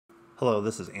Hello,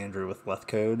 this is Andrew with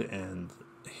Lethcode, and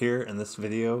here in this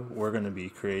video we're going to be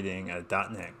creating a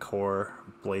 .NET Core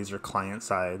Blazor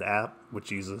client-side app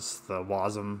which uses the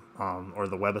WASM or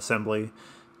the WebAssembly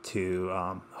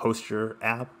to host your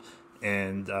app,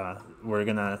 and we're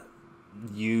going to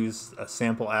use a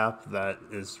sample app that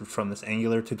is from this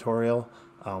Angular tutorial.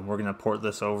 We're going to port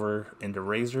this over into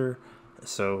Razor,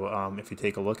 so if you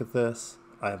take a look at this,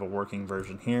 I have a working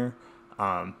version here.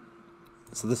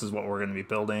 So this is what we're going to be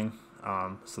building,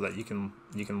 so that you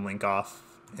can link off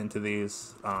into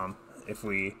these. If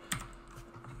we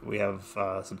have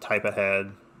some type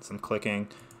ahead, some clicking.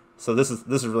 So this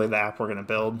is really the app we're going to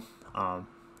build.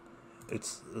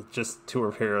 It's just tour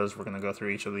of heroes. We're going to go through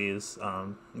each of these,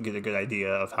 get a good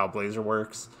idea of how Blazor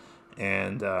works,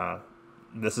 and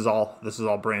this is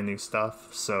all brand new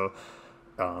stuff. So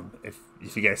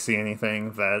if you guys see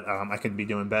anything that I could be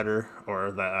doing better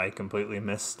or that I completely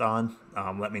missed on,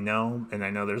 let me know. And I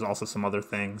know there's also some other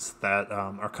things that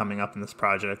are coming up in this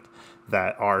project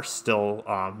that are still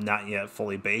not yet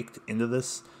fully baked into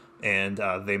this, and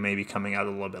they may be coming out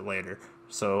a little bit later.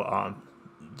 So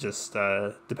just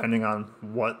depending on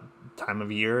what time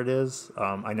of year it is,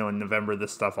 I know in November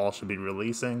this stuff all should be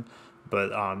releasing, but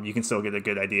you can still get a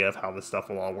good idea of how this stuff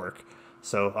will all work.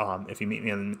 So if you meet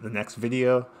me in the next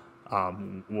video,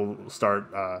 we'll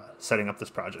start setting up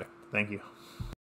this project. Thank you.